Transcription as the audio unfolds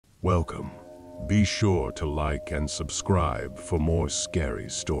Welcome. Be sure to like and subscribe for more scary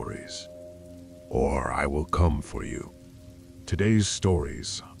stories, or I will come for you. Today's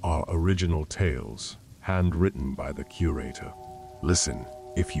stories are original tales, handwritten by the Curator. Listen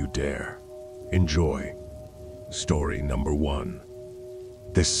if you dare. Enjoy. Story number 1.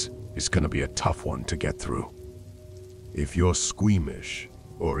 This is gonna be a tough one to get through. If you're squeamish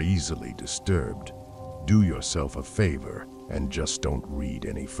or easily disturbed, do yourself a favor and just don't read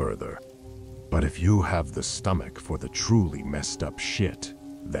any further. But if you have the stomach for the truly messed up shit,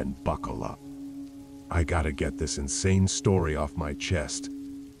 then buckle up. I gotta get this insane story off my chest.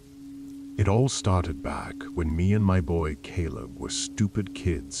 It all started back when me and my boy Caleb were stupid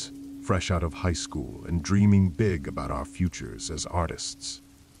kids, fresh out of high school and dreaming big about our futures as artists.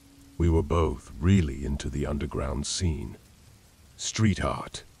 We were both really into the underground scene. Street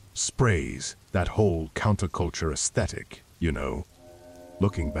art, sprays, that whole counterculture aesthetic, you know.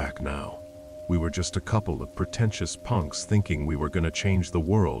 Looking back now, we were just a couple of pretentious punks thinking we were gonna change the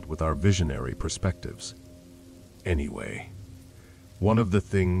world with our visionary perspectives. Anyway, one of the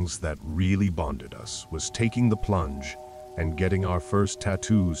things that really bonded us was taking the plunge and getting our first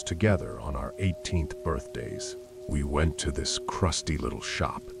tattoos together on our 18th birthdays. We went to this crusty little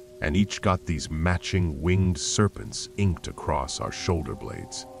shop and each got these matching winged serpents inked across our shoulder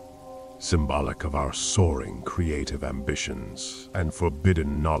blades, symbolic of our soaring creative ambitions and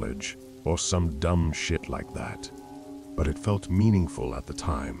forbidden knowledge, or some dumb shit like that. But it felt meaningful at the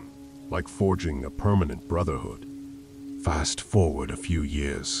time, like forging a permanent brotherhood. Fast forward a few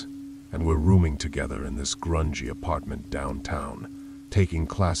years, and we're rooming together in this grungy apartment downtown, taking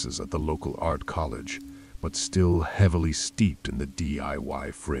classes at the local art college, but still heavily steeped in the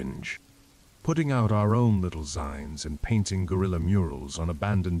DIY fringe. Putting out our own little zines and painting guerrilla murals on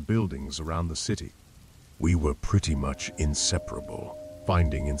abandoned buildings around the city. We were pretty much inseparable,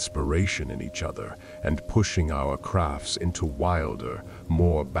 finding inspiration in each other and pushing our crafts into wilder,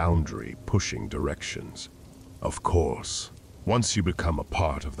 more boundary-pushing directions. Of course, once you become a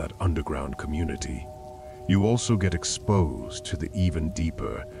part of that underground community, you also get exposed to the even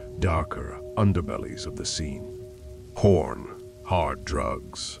deeper, darker underbellies of the scene. Porn, hard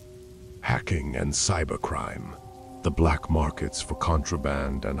drugs, hacking and cybercrime, the black markets for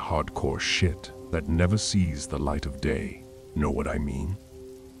contraband and hardcore shit that never sees the light of day. Know what I mean?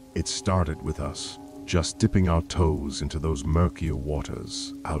 It started with us just dipping our toes into those murkier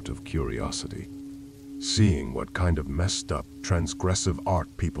waters out of curiosity, seeing what kind of messed up, transgressive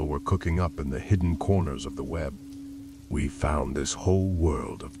art people were cooking up in the hidden corners of the web. We found this whole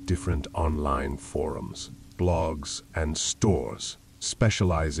world of different online forums, blogs, and stores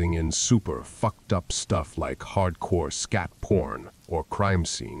specializing in super fucked up stuff like hardcore scat porn or crime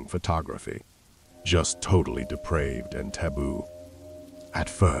scene photography. Just totally depraved and taboo. At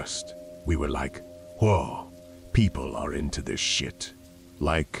first, we were like, whoa, people are into this shit.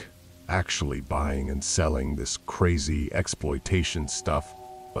 Like, actually buying and selling this crazy exploitation stuff.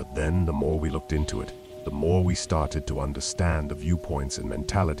 But then the more we looked into it, the more we started to understand the viewpoints and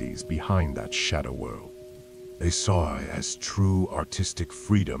mentalities behind that shadow world. They saw it as true artistic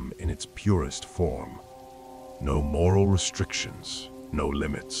freedom in its purest form. No moral restrictions, no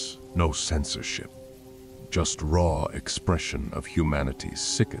limits, no censorship. Just raw expression of humanity's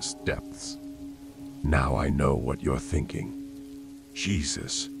sickest depths. Now I know what you're thinking.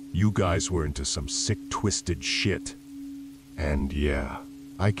 Jesus, you guys were into some sick, twisted shit. And yeah,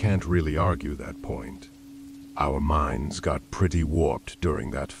 I can't really argue that point. Our minds got pretty warped during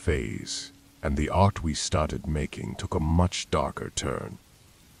that phase, and the art we started making took a much darker turn.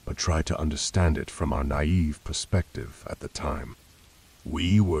 But try to understand it from our naive perspective at the time.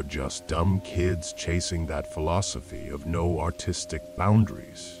 We were just dumb kids chasing that philosophy of no artistic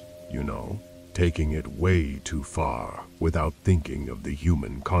boundaries, you know, taking it way too far without thinking of the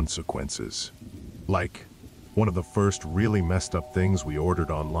human consequences. Like, one of the first really messed up things we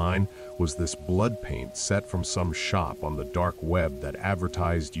ordered online was this blood paint set from some shop on the dark web that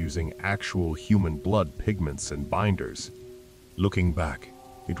advertised using actual human blood pigments and binders. Looking back,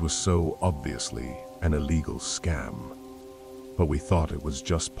 it was so obviously an illegal scam. But we thought it was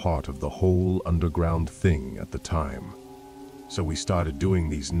just part of the whole underground thing at the time. So we started doing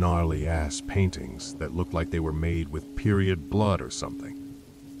these gnarly-ass paintings that looked like they were made with period blood or something.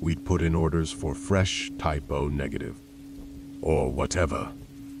 We'd put in orders for fresh typo negative, or whatever,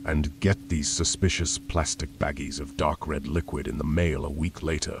 and get these suspicious plastic baggies of dark red liquid in the mail a week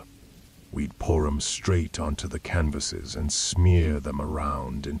later. We'd pour them straight onto the canvases and smear them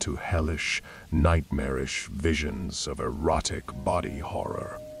around into hellish, nightmarish visions of erotic body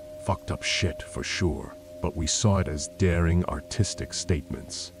horror. Fucked up shit for sure, but we saw it as daring artistic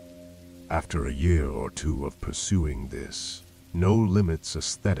statements. After a year or two of pursuing this no-limits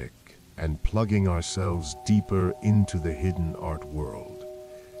aesthetic and plugging ourselves deeper into the hidden art world,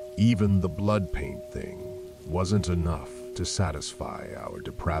 even the blood paint thing wasn't enough to satisfy our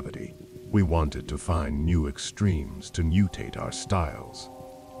depravity. We wanted to find new extremes to mutate our styles.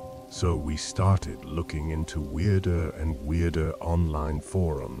 So we started looking into weirder and weirder online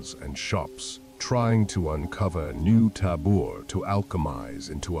forums and shops, trying to uncover new taboo to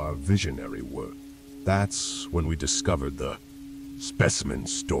alchemize into our visionary work. That's when we discovered the specimen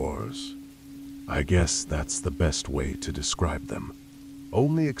stores. I guess that's the best way to describe them.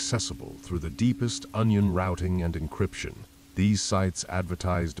 Only accessible through the deepest onion routing and encryption, these sites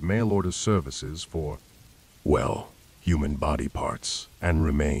advertised mail-order services for, well, human body parts and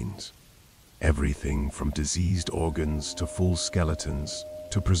remains. Everything from diseased organs to full skeletons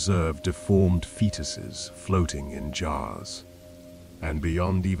to preserve deformed fetuses floating in jars. And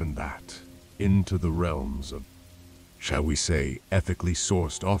beyond even that, into the realms of, shall we say, ethically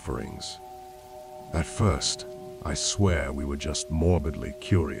sourced offerings. At first, I swear we were just morbidly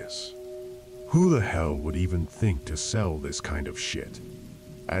curious. Who the hell would even think to sell this kind of shit?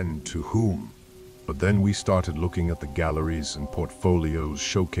 And to whom? But then we started looking at the galleries and portfolios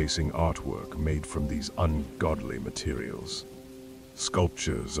showcasing artwork made from these ungodly materials.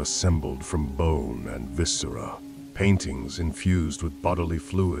 Sculptures assembled from bone and viscera, paintings infused with bodily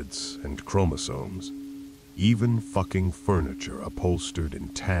fluids and chromosomes, even fucking furniture upholstered in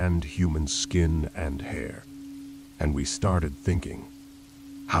tanned human skin and hair. And we started thinking,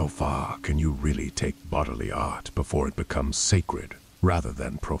 how far can you really take bodily art before it becomes sacred rather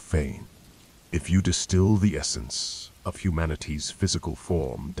than profane? If you distill the essence of humanity's physical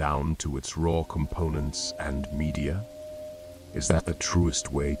form down to its raw components and media, is that the truest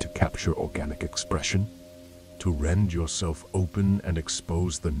way to capture organic expression? To rend yourself open and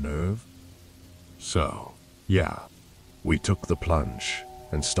expose the nerve? So, yeah, we took the plunge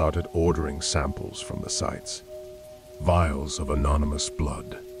and started ordering samples from the sites. Vials of anonymous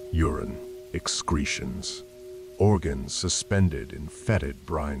blood, urine, excretions, organs suspended in fetid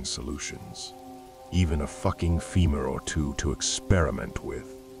brine solutions, even a fucking femur or two to experiment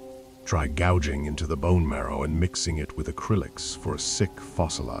with. Try gouging into the bone marrow and mixing it with acrylics for a sick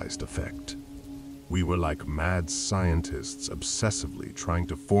fossilized effect. We were like mad scientists obsessively trying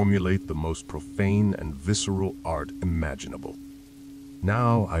to formulate the most profane and visceral art imaginable.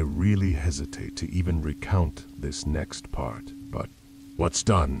 Now I really hesitate to even recount this next part, but what's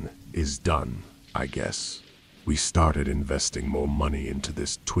done is done, I guess. We started investing more money into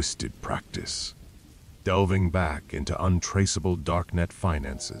this twisted practice, delving back into untraceable darknet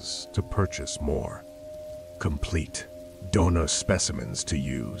finances to purchase more complete donor specimens to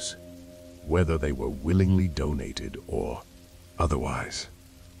use, whether they were willingly donated or otherwise.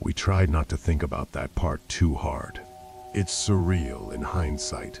 We tried not to think about that part too hard. It's surreal in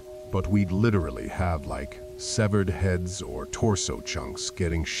hindsight, but we'd literally have like severed heads or torso chunks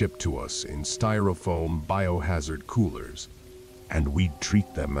getting shipped to us in styrofoam biohazard coolers, and we'd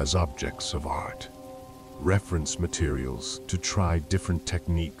treat them as objects of art. Reference materials to try different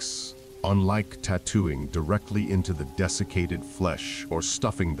techniques, unlike tattooing directly into the desiccated flesh or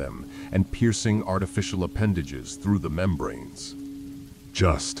stuffing them and piercing artificial appendages through the membranes.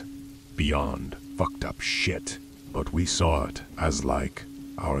 Just beyond fucked up shit. But we saw it as like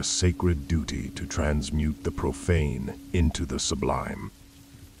our sacred duty to transmute the profane into the sublime.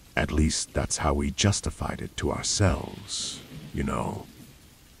 At least that's how we justified it to ourselves, you know.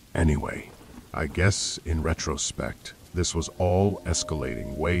 Anyway, I guess in retrospect, this was all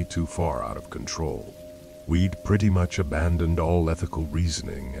escalating way too far out of control. We'd pretty much abandoned all ethical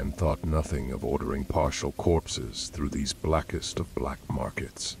reasoning and thought nothing of ordering partial corpses through these blackest of black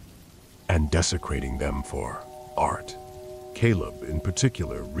markets and desecrating them for art. Caleb, in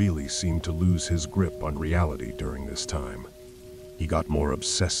particular, really seemed to lose his grip on reality during this time. He got more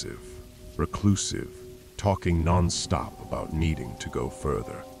obsessive, reclusive, talking non-stop about needing to go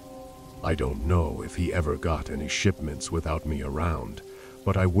further. I don't know if he ever got any shipments without me around,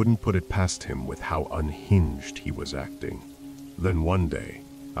 but I wouldn't put it past him with how unhinged he was acting. Then one day,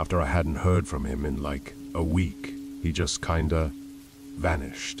 after I hadn't heard from him in like a week, he just kinda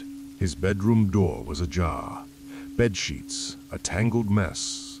vanished. His bedroom door was ajar. Bed sheets, a tangled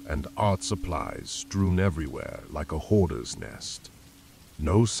mess, and art supplies strewn everywhere like a hoarder's nest.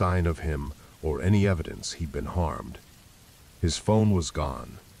 No sign of him or any evidence he'd been harmed. His phone was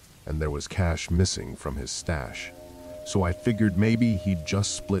gone, and there was cash missing from his stash, so I figured maybe he'd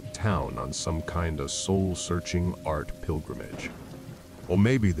just split town on some kind of soul-searching art pilgrimage. Or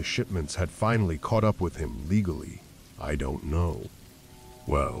maybe the shipments had finally caught up with him legally. I don't know.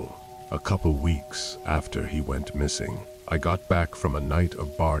 Well, A couple weeks after he went missing, I got back from a night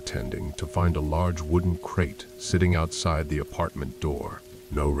of bartending to find a large wooden crate sitting outside the apartment door.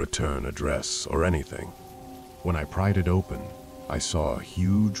 No return address or anything. When I pried it open, I saw a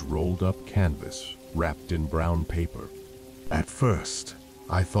huge rolled-up canvas wrapped in brown paper. At first,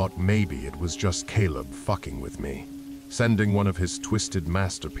 I thought maybe it was just Caleb fucking with me, sending one of his twisted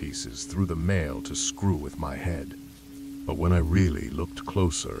masterpieces through the mail to screw with my head. But when I really looked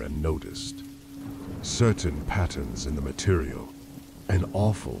closer and noticed certain patterns in the material, an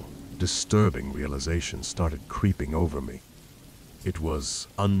awful, disturbing realization started creeping over me. It was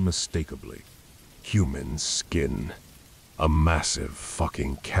unmistakably human skin. A massive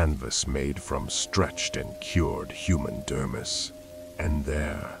fucking canvas made from stretched and cured human dermis. And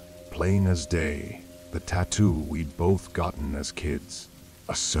there, plain as day, the tattoo we'd both gotten as kids.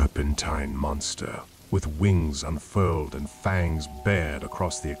 A serpentine monster with wings unfurled and fangs bared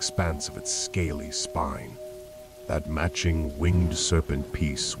across the expanse of its scaly spine. That matching winged serpent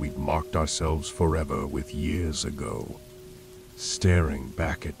piece we'd marked ourselves forever with years ago. Staring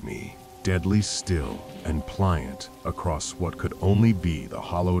back at me, deadly still and pliant across what could only be the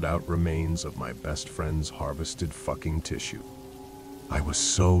hollowed-out remains of my best friend's harvested fucking tissue. I was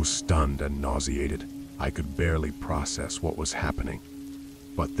so stunned and nauseated, I could barely process what was happening.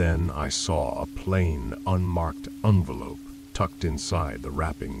 But then I saw a plain, unmarked envelope tucked inside the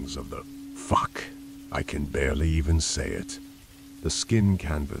wrappings of the fuck. I can barely even say it. The skin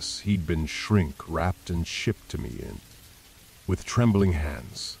canvas he'd been shrink-wrapped and shipped to me in. With trembling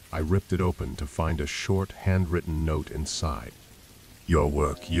hands, I ripped it open to find a short, handwritten note inside. Your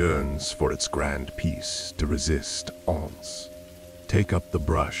work yearns for its grand peace to resist ons. Take up the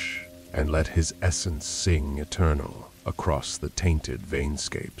brush and let his essence sing eternal across the tainted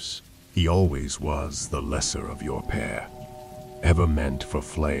veinscapes. He always was the lesser of your pair, ever meant for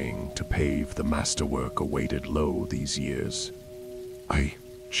flaying to pave the masterwork awaited low these years.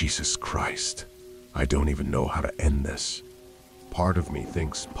 Jesus Christ, I don't even know how to end this. Part of me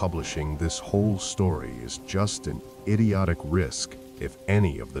thinks publishing this whole story is just an idiotic risk if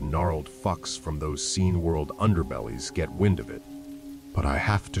any of the gnarled fucks from those scene world underbellies get wind of it. But I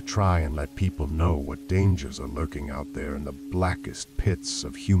have to try and let people know what dangers are lurking out there in the blackest pits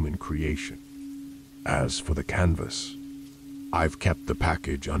of human creation. As for the canvas, I've kept the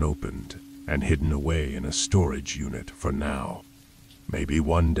package unopened and hidden away in a storage unit for now. Maybe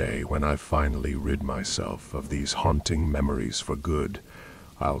one day when I finally rid myself of these haunting memories for good,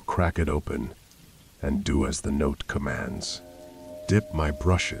 I'll crack it open and do as the note commands. Dip my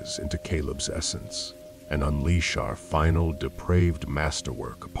brushes into Caleb's essence and unleash our final depraved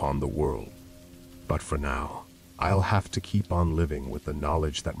masterwork upon the world. But for now, I'll have to keep on living with the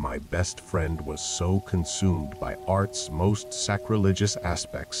knowledge that my best friend was so consumed by art's most sacrilegious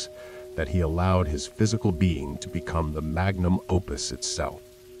aspects that he allowed his physical being to become the magnum opus itself.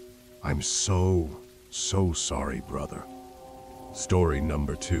 I'm so sorry, brother. Story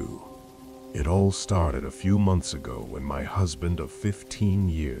number 2. It all started a few months ago when my husband of 15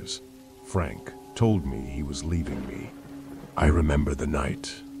 years, Frank, told me he was leaving me. I remember the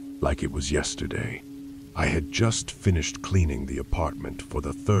night like it was yesterday. I had just finished cleaning the apartment for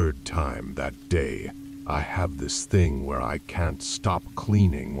the 3rd time that day. I have this thing where I can't stop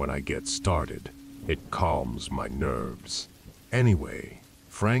cleaning when I get started. It calms my nerves. Anyway,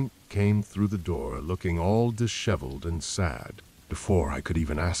 Frank came through the door looking all disheveled and sad. Before I could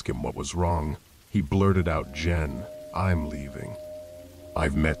even ask him what was wrong, he blurted out, "Jen, I'm leaving.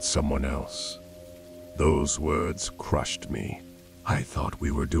 I've met someone else." Those words crushed me. I thought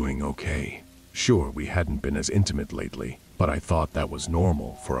we were doing okay. Sure, we hadn't been as intimate lately, but I thought that was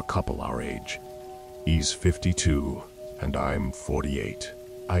normal for a couple our age. He's 52, and I'm 48.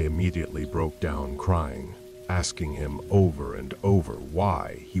 I immediately broke down crying, asking him over and over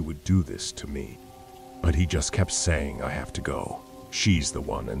why he would do this to me. But he just kept saying I have to go. She's the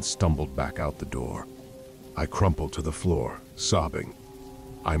one, and stumbled back out the door. I crumpled to the floor, sobbing.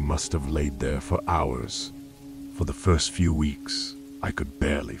 I must have laid there for hours. For the first few weeks, I could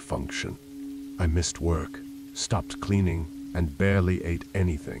barely function. I missed work, stopped cleaning, and barely ate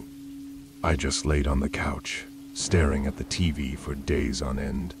anything. I just laid on the couch, staring at the TV for days on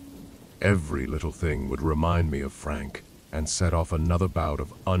end. Every little thing would remind me of Frank and set off another bout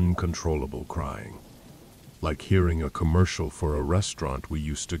of uncontrollable crying. Like hearing a commercial for a restaurant we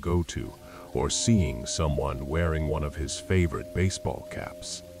used to go to, or seeing someone wearing one of his favorite baseball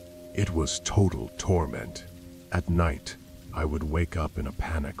caps. It was total torment. At night, I would wake up in a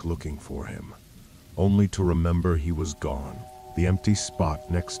panic looking for him, only to remember he was gone. The empty spot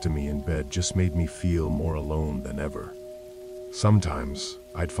next to me in bed just made me feel more alone than ever. Sometimes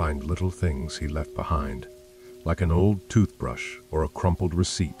I'd find little things he left behind, like an old toothbrush or a crumpled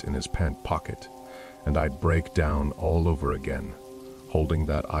receipt in his pant pocket, and I'd break down all over again, holding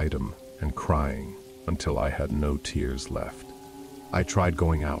that item and crying until I had no tears left. I tried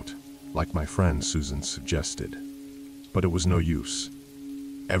going out, like my friend Susan suggested, but it was no use.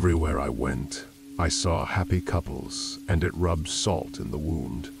 Everywhere I went, I saw happy couples, and it rubbed salt in the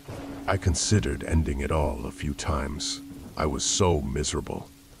wound. I considered ending it all a few times. I was so miserable,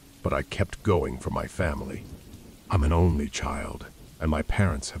 but I kept going for my family. I'm an only child, and my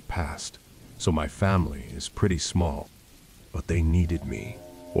parents have passed, so my family is pretty small. But they needed me,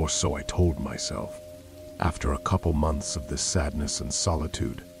 or so I told myself. After a couple months of this sadness and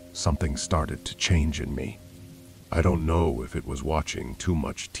solitude, something started to change in me. I don't know if it was watching too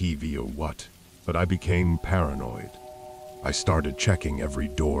much TV or what, but I became paranoid. I started checking every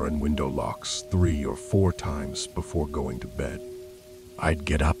door and window locks 3 or 4 times before going to bed. I'd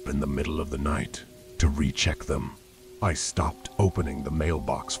get up in the middle of the night to recheck them. I stopped opening the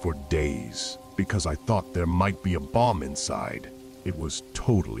mailbox for days because I thought there might be a bomb inside. It was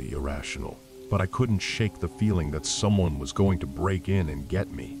totally irrational, but I couldn't shake the feeling that someone was going to break in and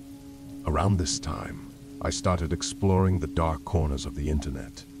get me. Around this time, I started exploring the dark corners of the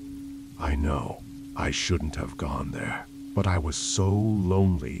internet. I know I shouldn't have gone there, but I was so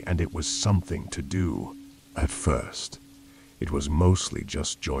lonely and it was something to do. At first, it was mostly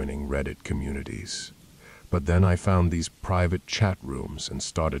just joining Reddit communities. But then I found these private chat rooms and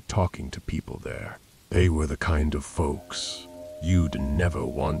started talking to people there. They were the kind of folks you'd never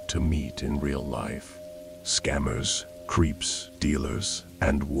want to meet in real life. Scammers, creeps, dealers,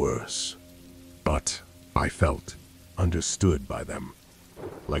 and worse. But I felt understood by them,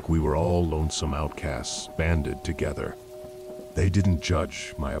 like we were all lonesome outcasts banded together. They didn't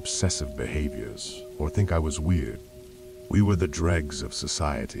judge my obsessive behaviors or think I was weird. We were the dregs of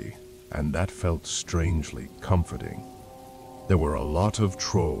society, and that felt strangely comforting. There were a lot of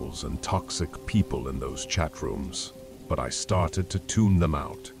trolls and toxic people in those chat rooms, but I started to tune them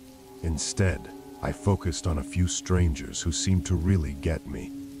out. Instead, I focused on a few strangers who seemed to really get me.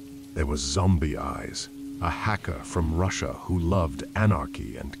 There was Zombie Eyes, a hacker from Russia who loved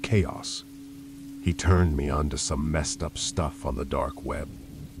anarchy and chaos. He turned me onto some messed up stuff on the dark web.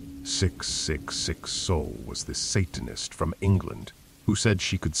 666 Soul was this Satanist from England who said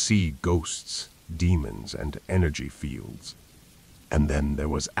she could see ghosts, demons, and energy fields. And then there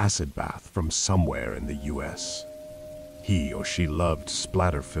was Acid Bath from somewhere in the US. He or she loved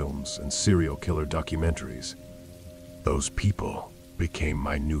splatter films and serial killer documentaries. Those people became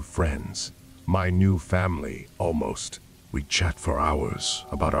my new friends, my new family, almost. We'd chat for hours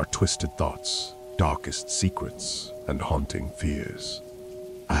about our twisted thoughts, darkest secrets, and haunting fears.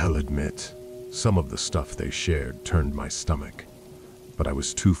 I'll admit, some of the stuff they shared turned my stomach, but I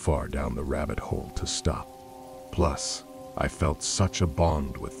was too far down the rabbit hole to stop. Plus, I felt such a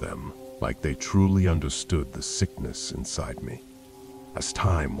bond with them, like they truly understood the sickness inside me. As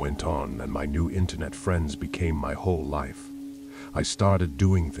time went on and my new internet friends became my whole life, I started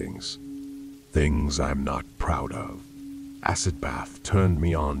doing things I'm not proud of. Acid Bath turned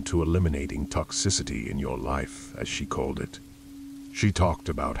me on to eliminating toxicity in your life, as she called it. She talked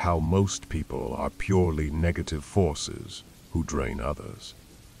about how most people are purely negative forces who drain others.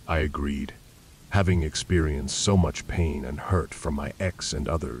 I agreed, having experienced so much pain and hurt from my ex and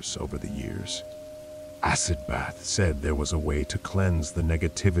others over the years. Acid Bath said there was a way to cleanse the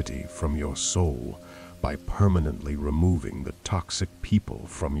negativity from your soul by permanently removing the toxic people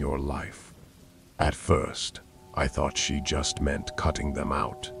from your life. At first, I thought she just meant cutting them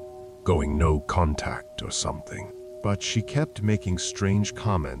out, going no contact or something. But she kept making strange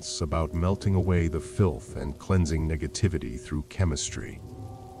comments about melting away the filth and cleansing negativity through chemistry.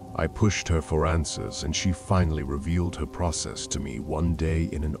 I pushed her for answers, and she finally revealed her process to me one day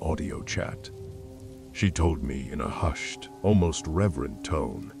in an audio chat. She told me in a hushed, almost reverent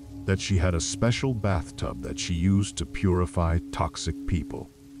tone that she had a special bathtub that she used to purify toxic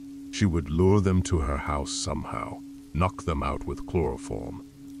people. She would lure them to her house somehow, knock them out with chloroform.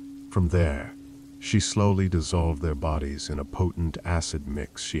 From there, she slowly dissolved their bodies in a potent acid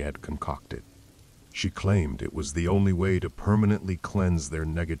mix she had concocted. She claimed it was the only way to permanently cleanse their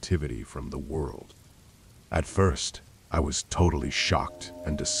negativity from the world. At first, I was totally shocked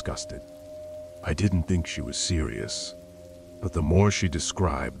and disgusted. I didn't think she was serious, but the more she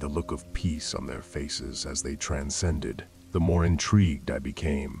described the look of peace on their faces as they transcended, the more intrigued I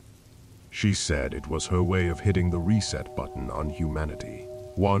became. She said it was her way of hitting the reset button on humanity,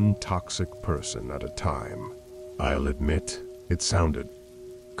 one toxic person at a time. I'll admit, it sounded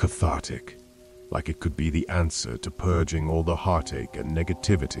cathartic. like it could be the answer to purging all the heartache and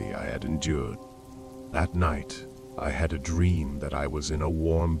negativity I had endured. That night, I had a dream that I was in a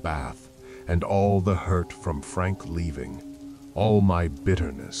warm bath, and all the hurt from Frank leaving, all my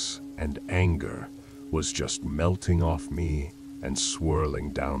bitterness and anger was just melting off me and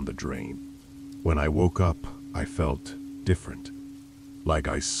swirling down the drain. When I woke up, I felt different, like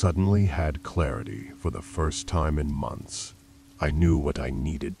I suddenly had clarity for the first time in months. I knew what I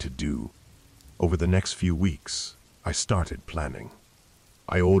needed to do. Over the next few weeks, I started planning.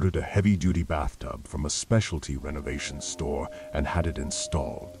 I ordered a heavy-duty bathtub from a specialty renovation store and had it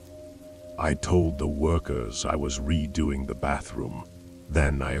installed. I told the workers I was redoing the bathroom.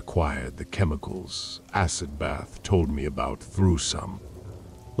 Then I acquired the chemicals Acid Bath told me about through some,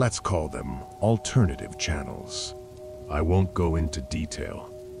 let's call them alternative channels. I won't go into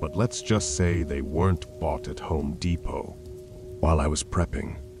detail, but let's just say they weren't bought at Home Depot. While I was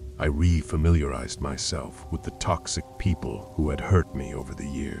prepping, I re-familiarized myself with the toxic people who had hurt me over the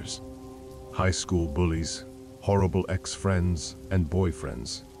years. High school bullies, horrible ex-friends and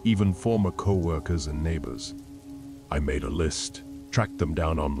boyfriends, even former co-workers and neighbors. I made a list, tracked them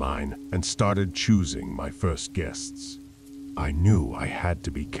down online, and started choosing my first guests. I knew I had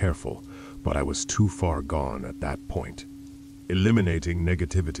to be careful, but I was too far gone at that point. Eliminating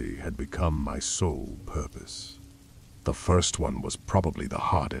negativity had become my sole purpose. The first one was probably the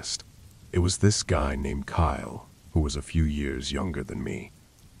hardest. It was this guy named Kyle, who was a few years younger than me.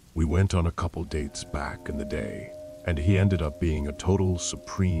 We went on a couple dates back in the day, and he ended up being a total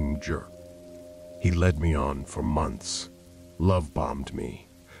supreme jerk. He led me on for months, love-bombed me,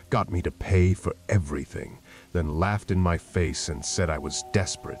 got me to pay for everything, then laughed in my face and said I was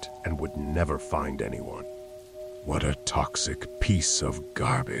desperate and would never find anyone. What a toxic piece of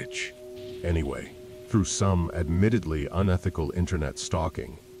garbage. Anyway, through some admittedly unethical internet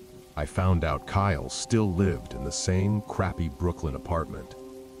stalking, I found out Kyle still lived in the same crappy Brooklyn apartment.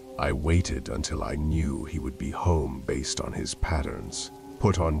 I waited until I knew he would be home based on his patterns,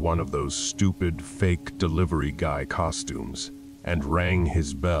 put on one of those stupid fake delivery guy costumes, and rang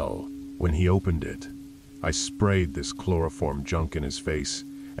his bell. When he opened it, I sprayed this chloroform junk in his face,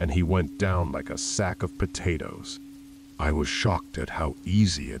 and he went down like a sack of potatoes. I was shocked at how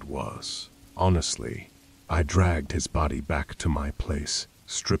easy it was. Honestly, I dragged his body back to my place,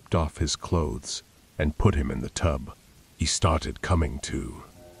 stripped off his clothes, and put him in the tub. He started coming to,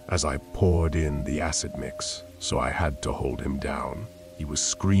 as I poured in the acid mix, so I had to hold him down. He was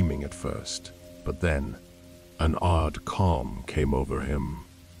screaming at first, but then an odd calm came over him.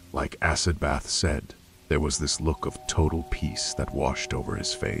 Like Acid Bath said, there was this look of total peace that washed over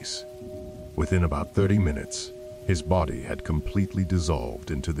his face. Within about 30 minutes, his body had completely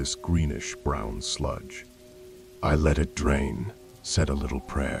dissolved into this greenish-brown sludge. I let it drain, said a little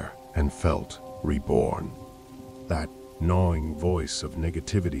prayer, and felt reborn. That gnawing voice of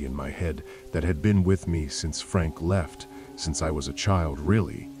negativity in my head that had been with me since Frank left, since I was a child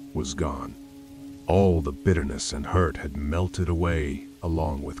really, was gone. All the bitterness and hurt had melted away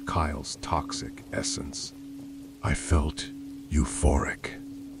along with Kyle's toxic essence. I felt euphoric,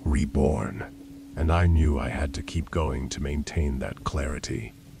 reborn, and I knew I had to keep going to maintain that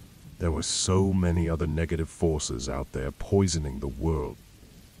clarity. There were so many other negative forces out there poisoning the world.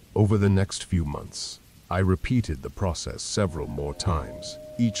 Over the next few months, I repeated the process several more times,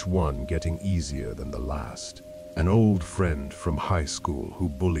 each one getting easier than the last. An old friend from high school who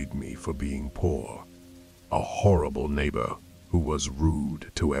bullied me for being poor. A horrible neighbor who was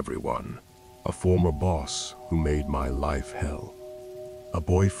rude to everyone. A former boss who made my life hell. A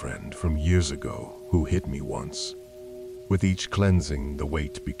boyfriend from years ago who hit me once. With each cleansing, the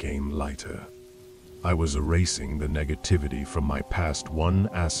weight became lighter. I was erasing the negativity from my past one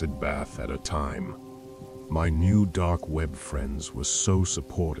acid bath at a time. My new dark web friends were so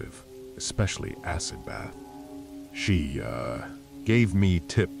supportive, especially Acid Bath. She, gave me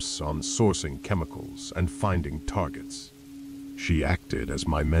tips on sourcing chemicals and finding targets. She acted as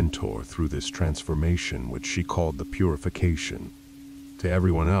my mentor through this transformation, which she called the purification. To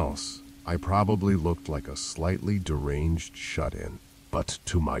everyone else, I probably looked like a slightly deranged shut-in, but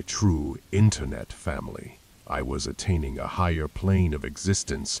to my true internet family, I was attaining a higher plane of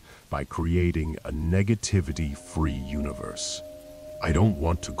existence by creating a negativity-free universe. I don't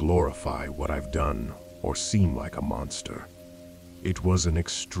want to glorify what I've done or seem like a monster. It was an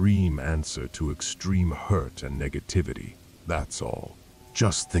extreme answer to extreme hurt and negativity, that's all.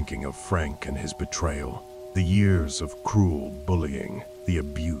 Just thinking of Frank and his betrayal, the years of cruel bullying, the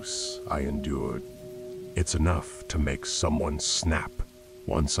abuse I endured. It's enough to make someone snap.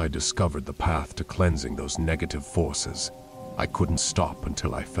 Once I discovered the path to cleansing those negative forces, I couldn't stop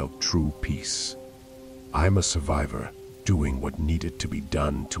until I felt true peace. I'm a survivor, doing what needed to be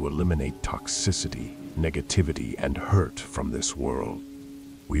done to eliminate toxicity, negativity, and hurt from this world.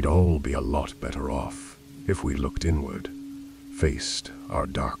 We'd all be a lot better off if we looked inward, faced our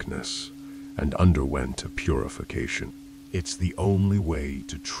darkness, and underwent a purification. It's the only way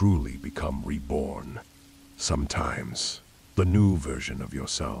to truly become reborn. Sometimes, the new version of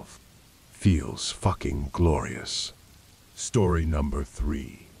yourself feels fucking glorious. Story number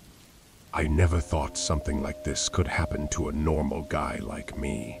 3. I never thought something like this could happen to a normal guy like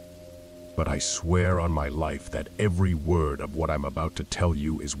me. But I swear on my life that every word of what I'm about to tell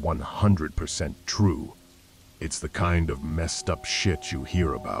you is 100% true. It's the kind of messed up shit you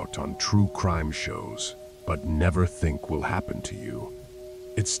hear about on true crime shows, but never think will happen to you.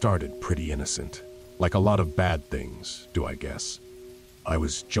 It started pretty innocent, like a lot of bad things, do I guess. I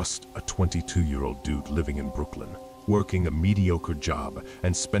was just a 22-year-old dude living in Brooklyn, working a mediocre job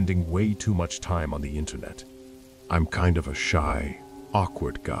and spending way too much time on the internet. I'm kind of a shy,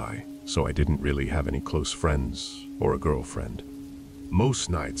 awkward guy, so I didn't really have any close friends or a girlfriend. Most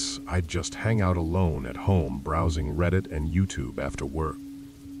nights, I'd just hang out alone at home browsing Reddit and YouTube after work.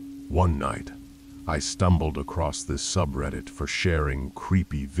 One night, I stumbled across this subreddit for sharing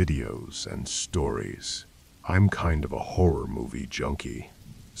creepy videos and stories. I'm kind of a horror movie junkie,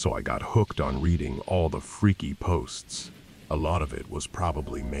 so I got hooked on reading all the freaky posts. A lot of it was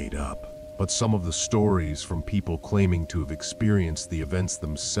probably made up, but some of the stories from people claiming to have experienced the events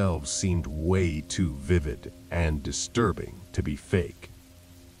themselves seemed way too vivid and disturbing to be fake.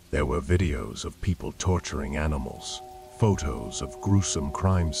 There were videos of people torturing animals, photos of gruesome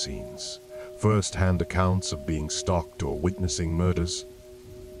crime scenes, first-hand accounts of being stalked or witnessing murders.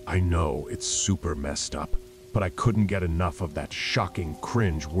 I know it's super messed up, but I couldn't get enough of that shocking,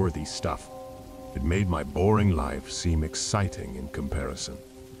 cringe-worthy stuff. It made my boring life seem exciting in comparison.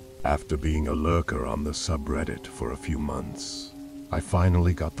 After being a lurker on the subreddit for a few months, I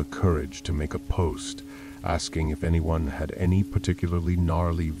finally got the courage to make a post asking if anyone had any particularly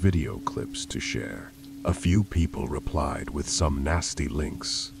gnarly video clips to share. A few people replied with some nasty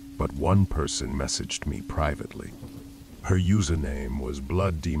links, but one person messaged me privately. Her username was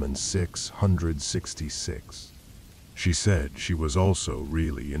BloodDemon666. She said she was also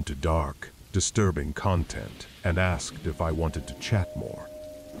really into dark, disturbing content and asked if I wanted to chat more.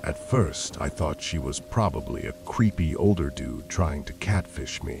 At first, I thought she was probably a creepy older dude trying to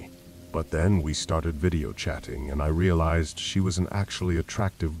catfish me. But then we started video chatting and I realized she was an actually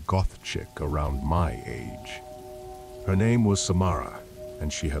attractive goth chick around my age. Her name was Samara,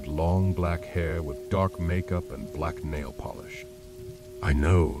 and she had long black hair with dark makeup and black nail polish. I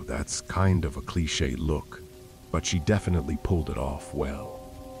know that's kind of a cliche look, but she definitely pulled it off well.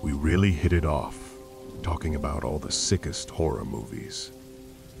 We really hit it off, talking about all the sickest horror movies,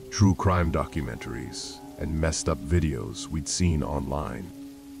 true crime documentaries, and messed up videos we'd seen online.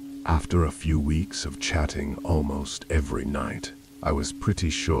 After a few weeks of chatting almost every night, I was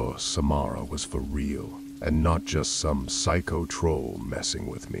pretty sure Samara was for real and not just some psycho troll messing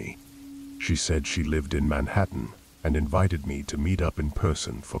with me. She said she lived in Manhattan and invited me to meet up in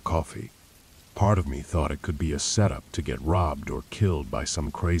person for coffee. Part of me thought it could be a setup to get robbed or killed by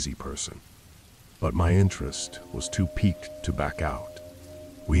some crazy person, but my interest was too piqued to back out.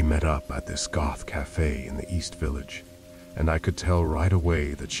 We met up at this goth cafe in the East Village, and I could tell right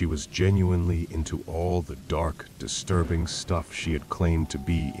away that she was genuinely into all the dark, disturbing stuff she had claimed to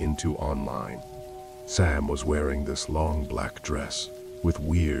be into online. Sam was wearing this long black dress with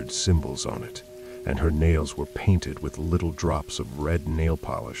weird symbols on it, and her nails were painted with little drops of red nail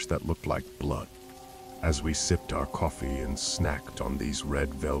polish that looked like blood. As we sipped our coffee and snacked on these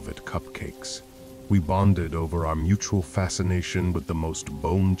red velvet cupcakes, we bonded over our mutual fascination with the most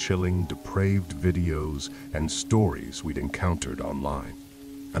bone-chilling, depraved videos and stories we'd encountered online.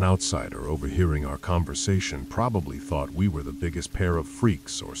 An outsider overhearing our conversation probably thought we were the biggest pair of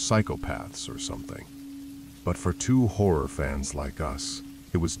freaks or psychopaths or something. But for two horror fans like us,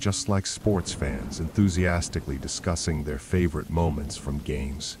 it was just like sports fans enthusiastically discussing their favorite moments from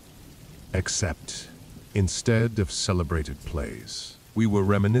games. Except, instead of celebrated plays, we were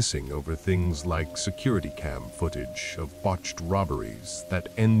reminiscing over things like security cam footage of botched robberies that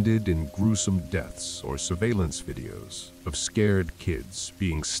ended in gruesome deaths or surveillance videos of scared kids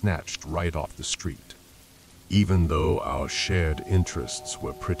being snatched right off the street. Even though our shared interests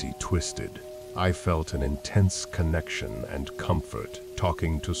were pretty twisted, I felt an intense connection and comfort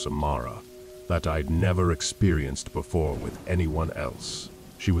talking to Samara that I'd never experienced before with anyone else.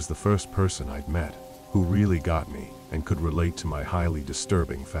 She was the first person I'd met who really got me and could relate to my highly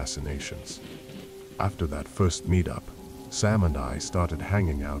disturbing fascinations. After that first meetup, Sam and I started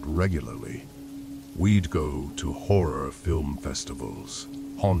hanging out regularly. We'd go to horror film festivals,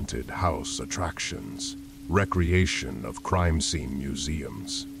 haunted house attractions, recreation of crime scene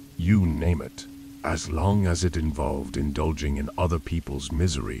museums, you name it, as long as it involved indulging in other people's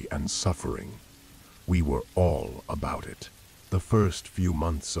misery and suffering. We were all about it. The first few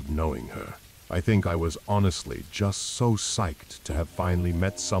months of knowing her, I think I was honestly just so psyched to have finally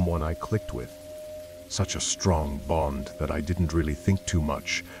met someone I clicked with. Such a strong bond that I didn't really think too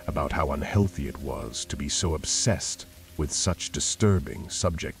much about how unhealthy it was to be so obsessed with such disturbing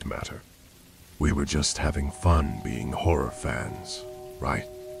subject matter. We were just having fun being horror fans, right?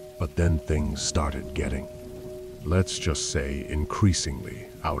 But then things started getting, let's just say, increasingly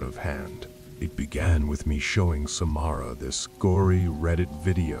out of hand. It began with me showing Samara this gory Reddit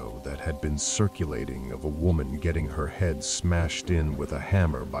video that had been circulating of a woman getting her head smashed in with a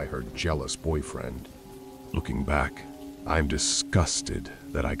hammer by her jealous boyfriend. Looking back, I'm disgusted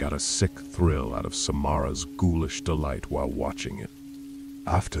that I got a sick thrill out of Samara's ghoulish delight while watching it.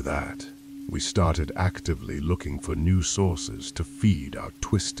 After that, we started actively looking for new sources to feed our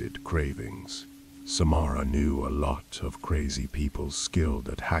twisted cravings. Samara knew a lot of crazy people skilled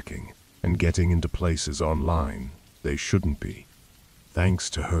at hacking and getting into places online they shouldn't be. Thanks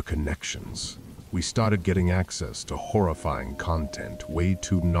to her connections, we started getting access to horrifying content way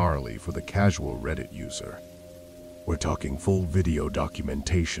too gnarly for the casual Reddit user. We're talking full video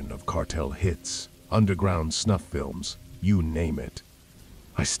documentation of cartel hits, underground snuff films, you name it.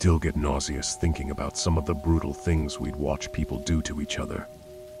 I still get nauseous thinking about some of the brutal things we'd watch people do to each other.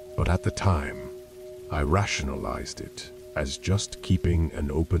 But at the time, I rationalized it as just keeping an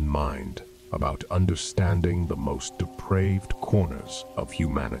open mind about understanding the most depraved corners of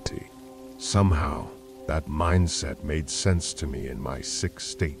humanity. Somehow, that mindset made sense to me in my sick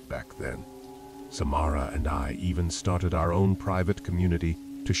state back then. Samara and I even started our own private community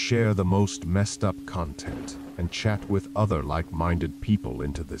to share the most messed up content and chat with other like-minded people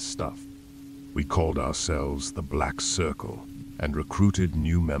into this stuff. We called ourselves the Black Circle and recruited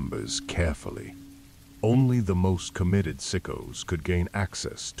new members carefully. Only the most committed sickos could gain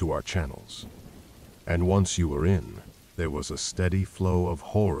access to our channels. And once you were in, there was a steady flow of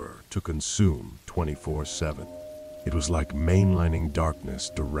horror to consume 24/7. It was like mainlining darkness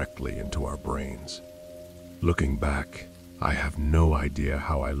directly into our brains. Looking back, I have no idea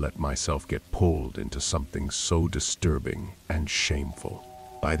how I let myself get pulled into something so disturbing and shameful.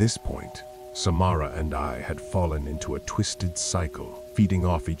 By this point, Samara and I had fallen into a twisted cycle, feeding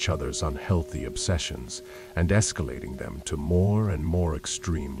off each other's unhealthy obsessions and escalating them to more and more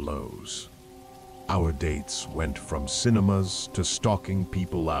extreme lows. Our dates went from cinemas to stalking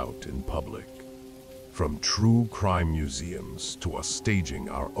people out in public, from true crime museums to us staging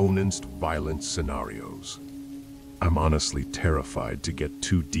our ownest violent scenarios. I'm honestly terrified to get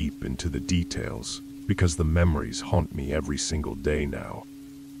too deep into the details because the memories haunt me every single day now.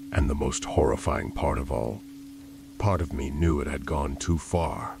 And the most horrifying part of all, part of me knew it had gone too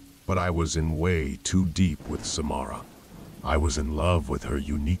far, but I was in way too deep with Samara. I was in love with her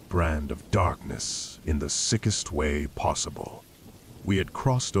unique brand of darkness in the sickest way possible. We had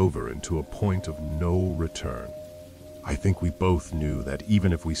crossed over into a point of no return. I think we both knew that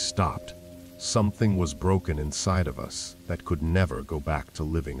even if we stopped, something was broken inside of us that could never go back to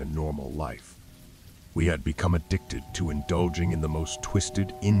living a normal life. We had become addicted to indulging in the most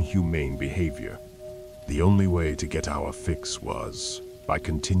twisted, inhumane behavior. The only way to get our fix was by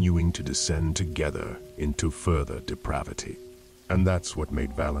continuing to descend together into further depravity. And that's what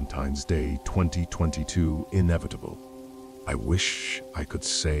made Valentine's Day 2022 inevitable. I wish I could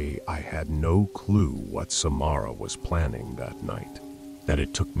say I had no clue what Samara was planning that night, that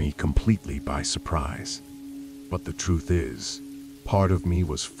it took me completely by surprise. But the truth is, part of me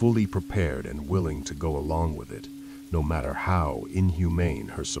was fully prepared and willing to go along with it, no matter how inhumane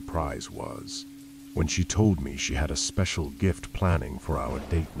her surprise was. When she told me she had a special gift planning for our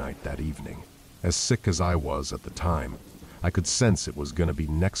date night that evening, as sick as I was at the time, I could sense it was going to be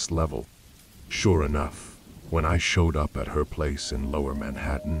next level. Sure enough, when I showed up at her place in Lower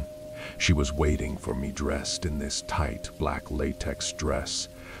Manhattan, she was waiting for me dressed in this tight black latex dress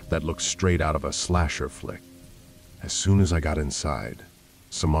that looked straight out of a slasher flick. As soon as I got inside,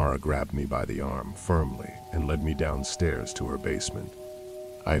 Samara grabbed me by the arm firmly and led me downstairs to her basement.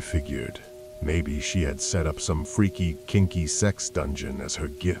 I figured maybe she had set up some freaky, kinky sex dungeon as her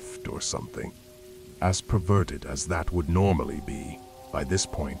gift or something. As perverted as that would normally be, by this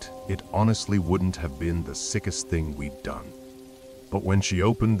point, it honestly wouldn't have been the sickest thing we'd done. But when she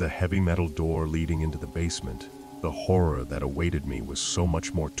opened the heavy metal door leading into the basement, the horror that awaited me was so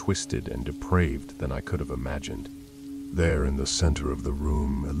much more twisted and depraved than I could have imagined. There in the center of the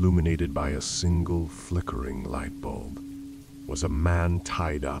room, illuminated by a single flickering light bulb, was a man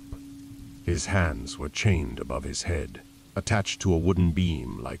tied up. His hands were chained above his head, attached to a wooden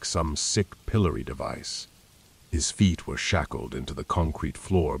beam like some sick pillory device. His feet were shackled into the concrete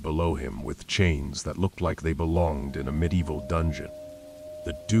floor below him with chains that looked like they belonged in a medieval dungeon.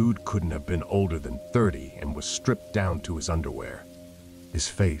 The dude couldn't have been older than 30 and was stripped down to his underwear. His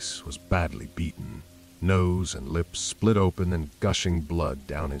face was badly beaten, nose and lips split open and gushing blood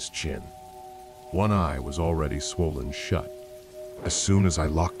down his chin. One eye was already swollen shut. As soon as I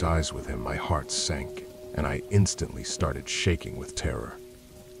locked eyes with him, my heart sank, and I instantly started shaking with terror.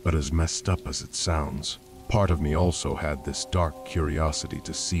 But as messed up as it sounds, part of me also had this dark curiosity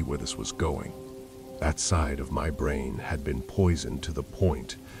to see where this was going. That side of my brain had been poisoned to the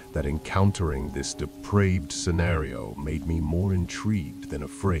point that encountering this depraved scenario made me more intrigued than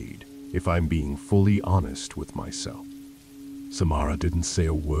afraid, if I'm being fully honest with myself. Samara didn't say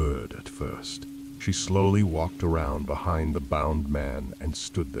a word at first. She slowly walked around behind the bound man and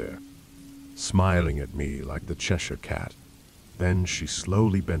stood there, smiling at me like the Cheshire Cat. Then she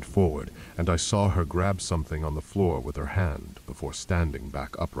slowly bent forward, and I saw her grab something on the floor with her hand before standing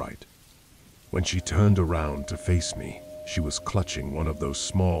back upright. When she turned around to face me, she was clutching one of those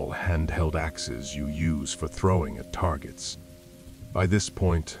small handheld axes you use for throwing at targets. By this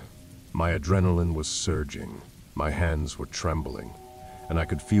point, my adrenaline was surging, my hands were trembling, and I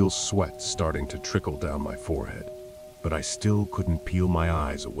could feel sweat starting to trickle down my forehead. But I still couldn't peel my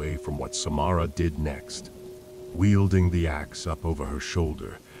eyes away from what Samara did next. Wielding the axe up over her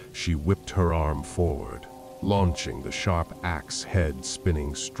shoulder, she whipped her arm forward, launching the sharp axe head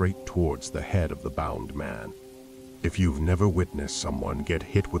spinning straight towards the head of the bound man. If you've never witnessed someone get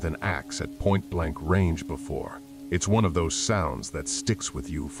hit with an axe at point-blank range before, it's one of those sounds that sticks with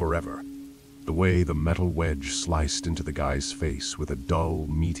you forever. The way the metal wedge sliced into the guy's face with a dull,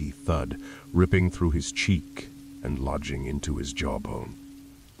 meaty thud, ripping through his cheek and lodging into his jawbone.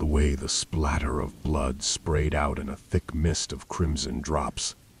 The way the splatter of blood sprayed out in a thick mist of crimson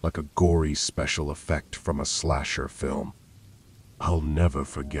drops, like a gory special effect from a slasher film. I'll never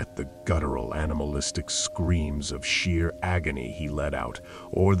forget the guttural, animalistic screams of sheer agony he let out,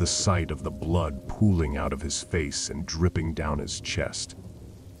 or the sight of the blood pooling out of his face and dripping down his chest.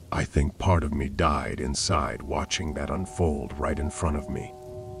 I think part of me died inside watching that unfold right in front of me.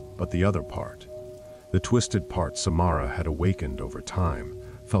 But the other part, the twisted part Samara had awakened over time,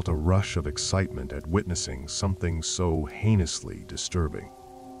 felt a rush of excitement at witnessing something so heinously disturbing.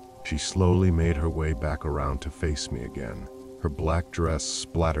 She slowly made her way back around to face me again, her black dress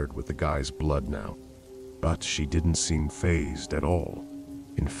splattered with the guy's blood now. But she didn't seem fazed at all.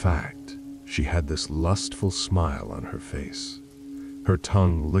 In fact, she had this lustful smile on her face, her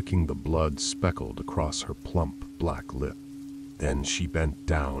tongue licking the blood speckled across her plump black lip. Then she bent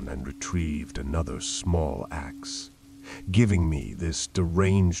down and retrieved another small axe, giving me this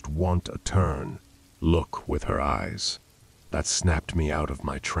deranged want-a-turn look with her eyes. That snapped me out of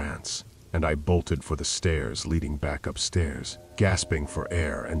my trance, and I bolted for the stairs leading back upstairs, gasping for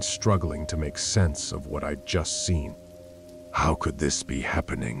air and struggling to make sense of what I'd just seen. How could this be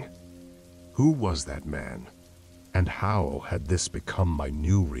happening? Who was that man? And how had this become my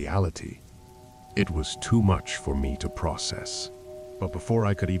new reality? It was too much for me to process. But before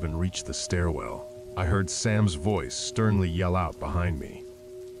I could even reach the stairwell, I heard Sam's voice sternly yell out behind me.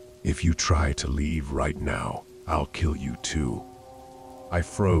 "If you try to leave right now, I'll kill you too." I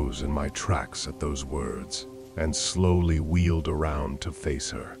froze in my tracks at those words and slowly wheeled around to face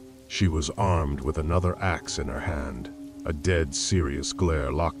her. She was armed with another axe in her hand, a dead serious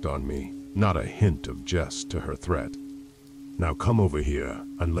glare locked on me, not a hint of jest to her threat. "Now come over here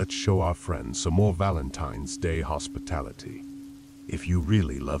and let's show our friends some more Valentine's Day hospitality. If you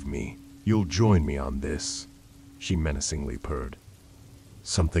really love me, you'll join me on this," she menacingly purred.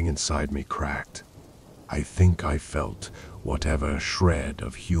 Something inside me cracked. I think I felt whatever shred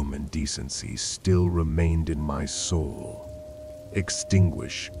of human decency still remained in my soul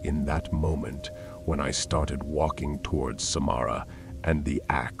extinguish in that moment when I started walking towards Samara and the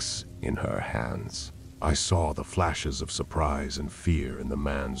axe in her hands. I saw the flashes of surprise and fear in the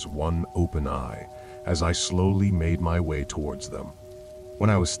man's one open eye as I slowly made my way towards them. When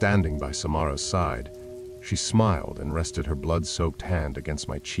I was standing by Samara's side, she smiled and rested her blood-soaked hand against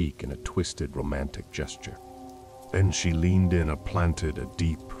my cheek in a twisted, romantic gesture. Then she leaned in and planted a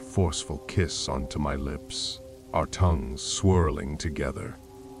deep, forceful kiss onto my lips, our tongues swirling together.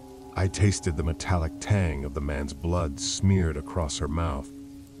 I tasted the metallic tang of the man's blood smeared across her mouth,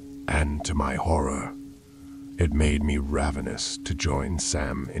 and to my horror, it made me ravenous to join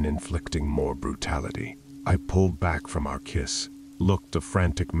Sam in inflicting more brutality. I pulled back from our kiss, looked a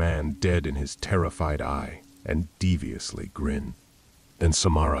frantic man dead in his terrified eye, and deviously grinned. Then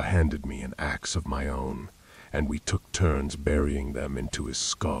Samara handed me an axe of my own, and we took turns burying them into his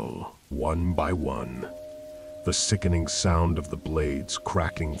skull, one by one. The sickening sound of the blades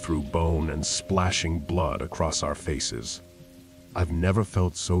cracking through bone and splashing blood across our faces. I've never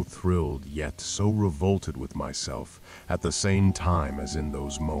felt so thrilled yet so revolted with myself at the same time as in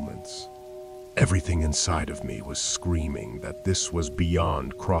those moments. Everything inside of me was screaming that this was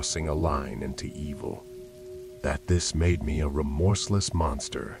beyond crossing a line into evil. That this made me a remorseless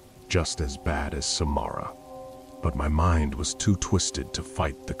monster, just as bad as Samara. But my mind was too twisted to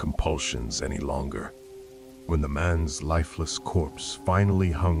fight the compulsions any longer. When the man's lifeless corpse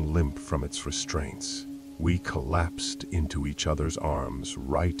finally hung limp from its restraints, we collapsed into each other's arms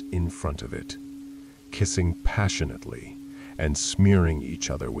right in front of it, kissing passionately and smearing each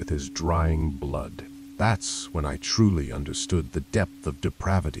other with his drying blood. That's when I truly understood the depth of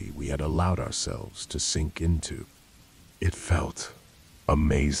depravity we had allowed ourselves to sink into. It felt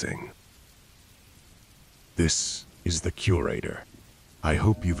amazing. This is the Curator. I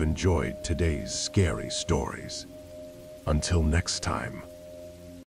hope you've enjoyed today's scary stories. Until next time,